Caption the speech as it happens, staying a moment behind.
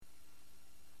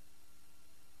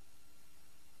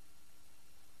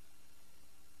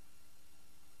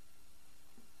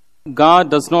God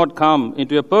does not come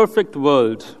into a perfect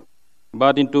world,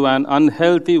 but into an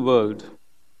unhealthy world,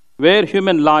 where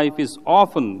human life is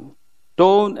often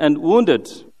torn and wounded,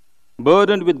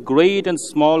 burdened with great and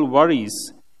small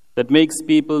worries that makes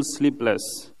people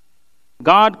sleepless.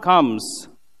 God comes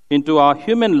into our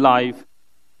human life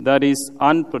that is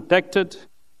unprotected,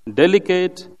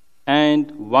 delicate,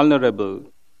 and vulnerable.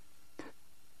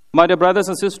 My dear brothers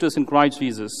and sisters in Christ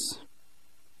Jesus,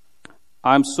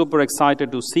 I'm super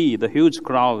excited to see the huge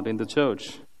crowd in the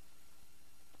church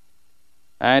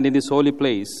and in this holy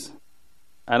place.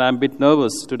 And I'm a bit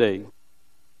nervous today.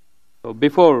 So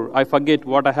before I forget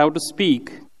what I have to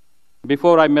speak,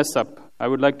 before I mess up, I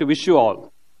would like to wish you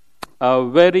all a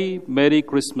very Merry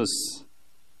Christmas.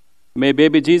 May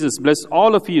baby Jesus bless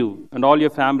all of you and all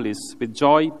your families with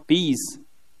joy, peace,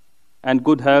 and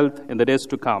good health in the days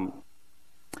to come.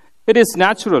 It is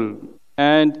natural,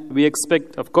 and we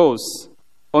expect, of course,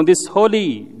 on this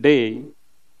holy day,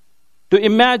 to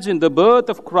imagine the birth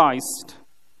of Christ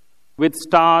with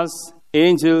stars,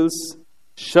 angels,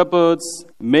 shepherds,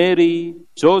 Mary,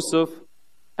 Joseph,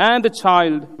 and the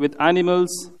child with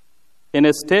animals in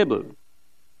a stable.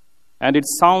 And it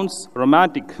sounds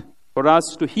romantic for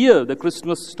us to hear the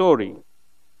Christmas story.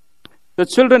 The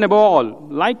children above all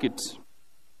like it.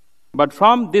 But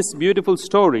from this beautiful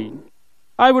story,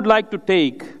 I would like to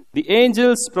take the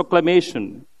angel's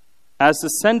proclamation as the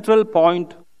central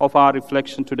point of our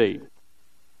reflection today.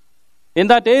 In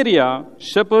that area,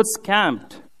 shepherds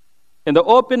camped in the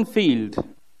open field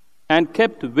and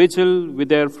kept vigil with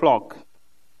their flock.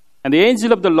 And the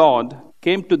angel of the Lord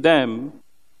came to them,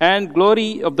 and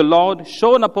glory of the Lord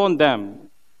shone upon them.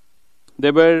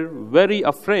 They were very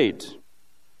afraid.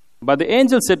 But the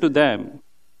angel said to them,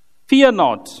 "Fear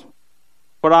not,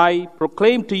 for I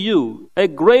proclaim to you a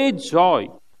great joy,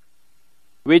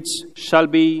 which shall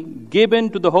be given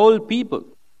to the whole people.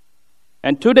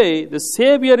 And today the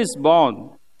Savior is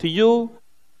born to you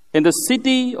in the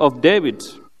city of David.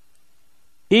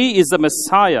 He is the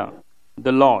Messiah,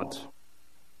 the Lord."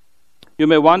 You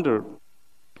may wonder,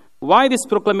 why this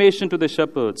proclamation to the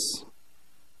shepherds?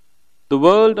 The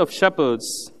world of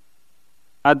shepherds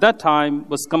at that time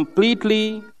was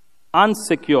completely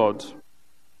unsecured.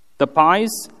 The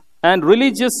pious and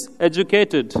religious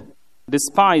educated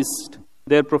despised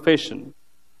their profession.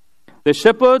 The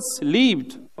shepherds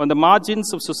lived on the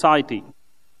margins of society.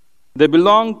 They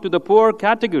belonged to the poor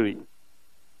category.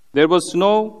 There was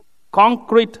no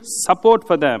concrete support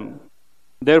for them.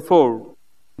 Therefore,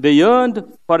 they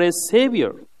yearned for a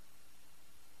Savior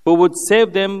who would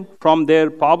save them from their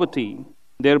poverty,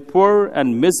 their poor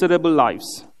and miserable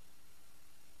lives.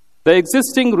 The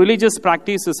existing religious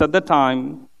practices at the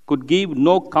time could give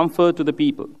no comfort to the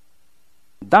people.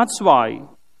 That's why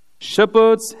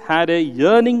shepherds had a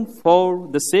yearning for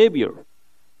the Savior.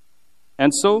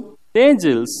 And so the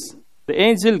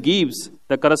angel gives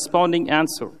the corresponding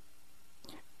answer.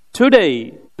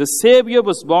 Today, the Savior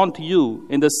was born to you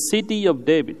in the city of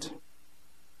David.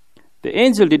 The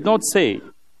angel did not say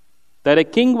that a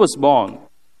king was born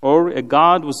or a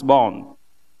God was born,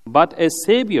 but a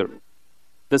Savior.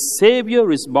 The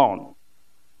Savior is born.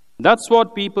 That's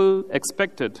what people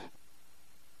expected.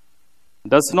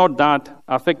 Does not that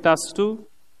affect us too?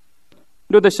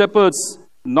 Do the shepherds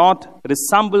not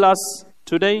resemble us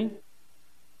today?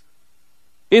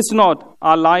 Is not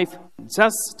our life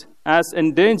just as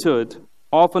endangered,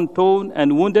 often torn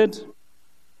and wounded?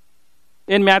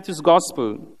 In Matthew's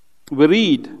Gospel, we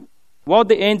read what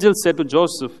the angel said to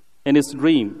Joseph in his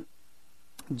dream.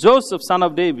 "Joseph, son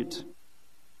of David,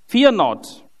 fear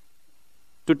not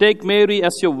to take Mary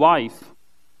as your wife,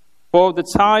 for the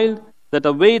child that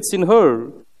awaits in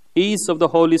her is of the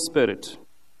Holy Spirit.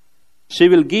 She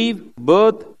will give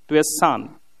birth to a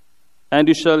son, and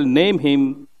you shall name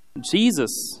him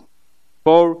Jesus,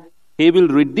 for he will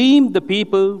redeem the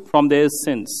people from their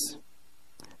sins."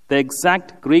 The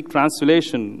exact Greek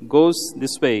translation goes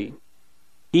this way: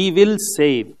 He will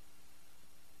save.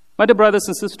 My dear brothers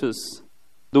and sisters,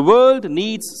 the world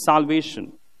needs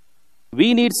salvation.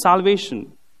 We need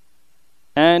salvation.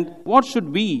 And what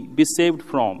should we be saved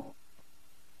from?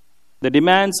 The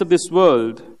demands of this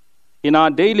world in our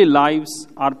daily lives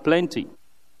are plenty.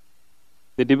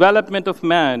 The development of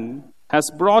man has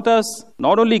brought us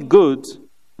not only good,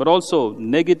 but also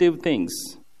negative things.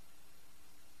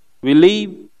 We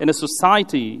live in a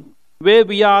society where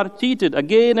we are cheated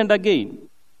again and again,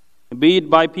 be it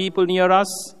by people near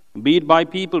us, be it by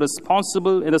people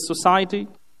responsible in the society,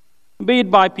 be it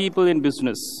by people in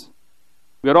business.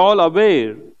 We are all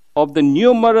aware of the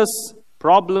numerous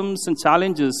problems and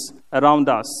challenges around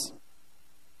us.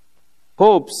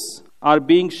 Hopes are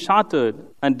being shattered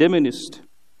and diminished.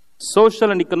 Social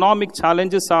and economic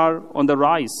challenges are on the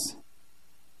rise.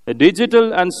 The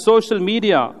digital and social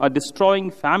media are destroying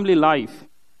family life.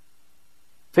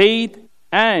 Faith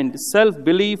and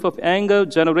self-belief of younger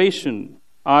generation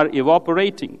are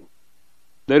evaporating.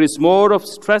 There is more of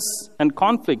stress and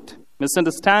conflict,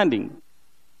 misunderstanding.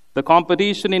 The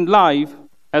competition in life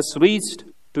has reached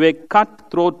to a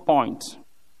cutthroat point.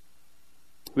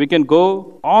 We can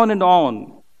go on and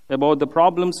on about the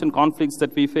problems and conflicts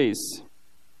that we face.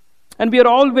 And we are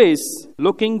always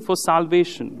looking for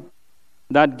salvation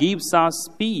that gives us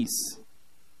peace.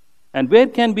 And where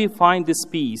can we find this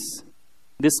peace,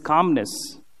 this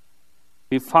calmness?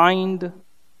 We find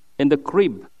in the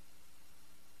crib,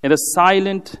 in a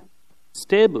silent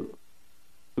stable,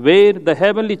 where the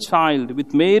heavenly child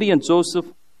with Mary and Joseph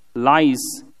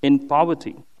lies in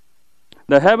poverty.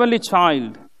 The heavenly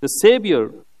child, the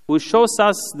Savior, who shows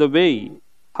us the way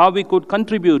how we could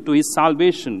contribute to his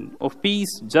salvation of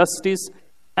peace, justice,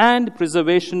 and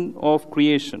preservation of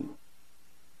creation.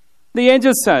 The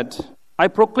angel said, I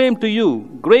proclaim to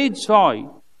you great joy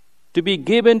to be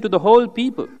given to the whole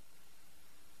people.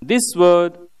 This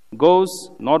word goes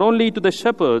not only to the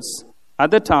shepherds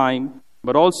at the time,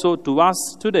 but also to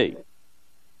us today.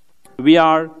 We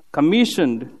are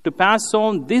commissioned to pass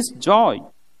on this joy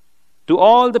to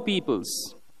all the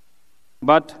peoples.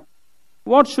 But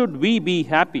what should we be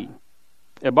happy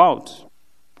about?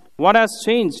 What has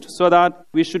changed so that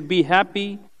we should be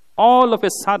happy all of a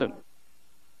sudden?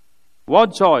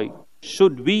 What joy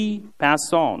should we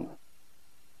pass on?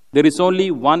 There is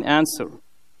only one answer.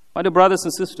 My dear brothers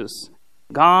and sisters,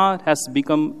 God has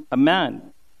become a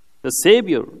man. The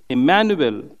Savior,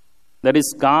 Emmanuel, that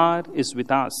is, God is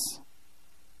with us.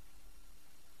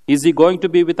 Is he going to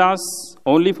be with us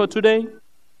only for today?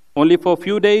 Only for a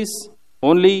few days?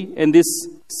 Only in this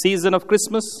season of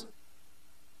Christmas?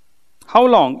 How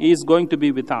long he is going to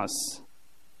be with us?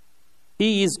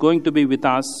 He is going to be with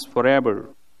us forever.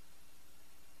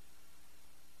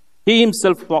 He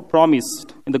himself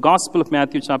promised in the Gospel of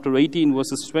Matthew chapter 18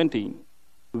 verses 20,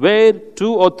 where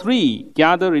 2 or 3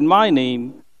 gather in my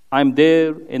name, I am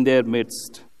there in their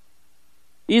midst.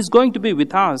 He is going to be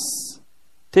with us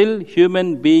till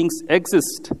human beings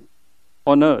exist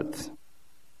on earth.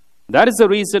 That is the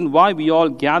reason why we all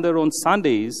gather on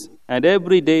Sundays and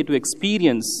every day to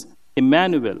experience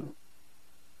Emmanuel.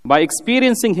 By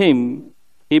experiencing him,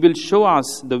 he will show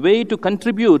us the way to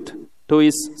contribute to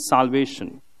his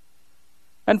salvation.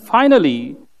 And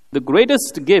finally, the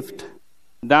greatest gift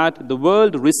that the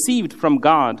world received from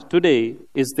God today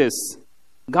is this.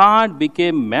 God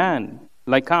became man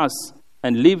like us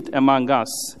and lived among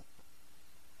us.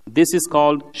 This is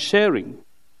called sharing.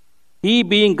 He,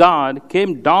 being God,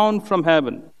 came down from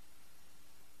heaven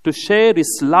to share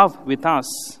his love with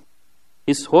us,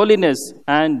 his holiness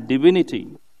and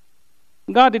divinity.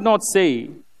 God did not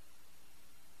say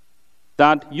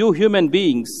that you human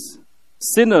beings,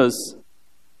 sinners,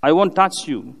 I won't touch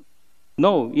you.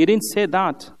 No, he didn't say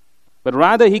that. But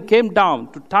rather he came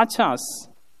down to touch us,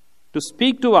 to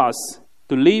speak to us,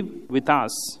 to live with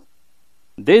us.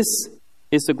 This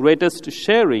is the greatest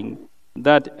sharing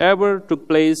that ever took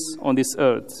place on this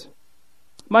earth.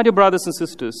 My dear brothers and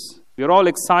sisters, we are all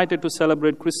excited to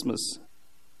celebrate Christmas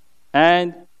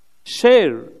and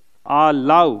share our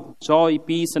love, joy,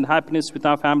 peace, and happiness with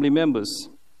our family members.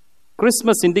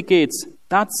 Christmas indicates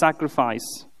that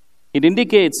sacrifice. It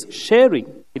indicates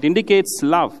sharing. It indicates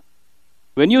love.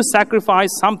 When you sacrifice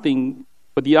something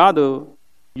for the other,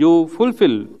 you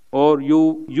fulfill or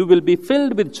you will be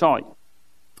filled with joy.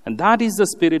 And that is the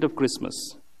spirit of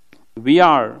Christmas. We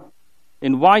are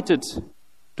invited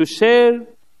to share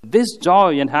this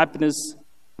joy and happiness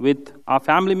with our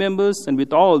family members and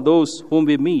with all those whom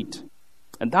we meet.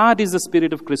 And that is the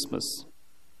spirit of Christmas.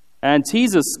 And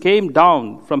Jesus came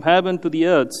down from heaven to the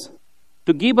earth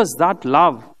to give us that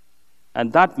love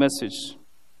and that message.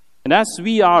 And as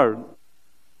we are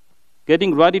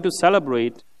getting ready to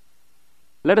celebrate,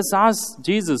 let us ask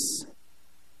Jesus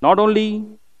not only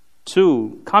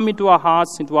to come into our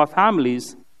hearts, into our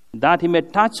families, that he may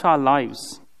touch our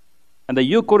lives. And the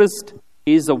Eucharist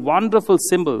is a wonderful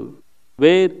symbol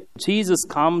where Jesus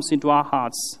comes into our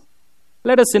hearts.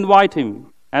 Let us invite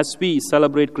him as we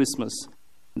celebrate Christmas,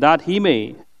 that he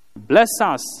may bless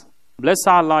us, bless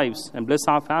our lives, and bless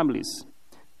our families.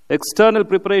 External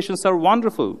preparations are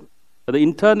wonderful, but the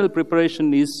internal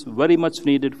preparation is very much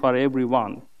needed for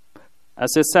everyone.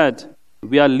 As I said,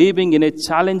 we are living in a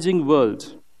challenging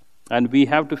world, and we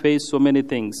have to face so many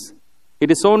things. It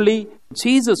is only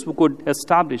Jesus who could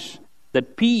establish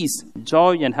that peace,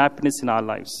 joy, and happiness in our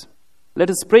lives. Let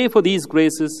us pray for these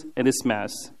graces in this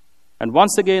Mass. And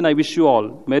once again, I wish you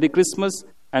all Merry Christmas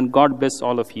and God bless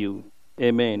all of you.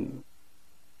 Amen.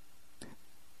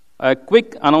 A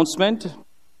quick announcement.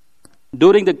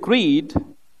 During the Creed,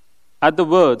 at the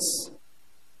words,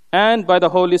 "and by the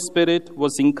Holy Spirit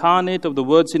was incarnate of the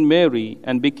Virgin Mary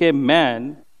and became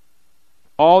man,"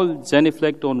 all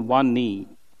genuflect on one knee.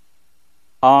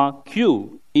 Our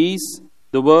cue is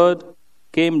the word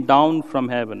 "came down from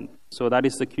heaven." So that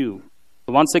is the cue.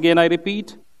 So once again I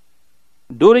repeat,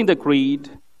 during the Creed,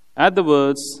 at the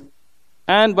words,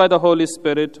 "and by the Holy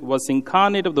Spirit was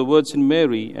incarnate of the Virgin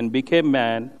Mary and became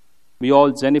man," we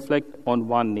all genuflect on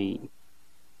one knee.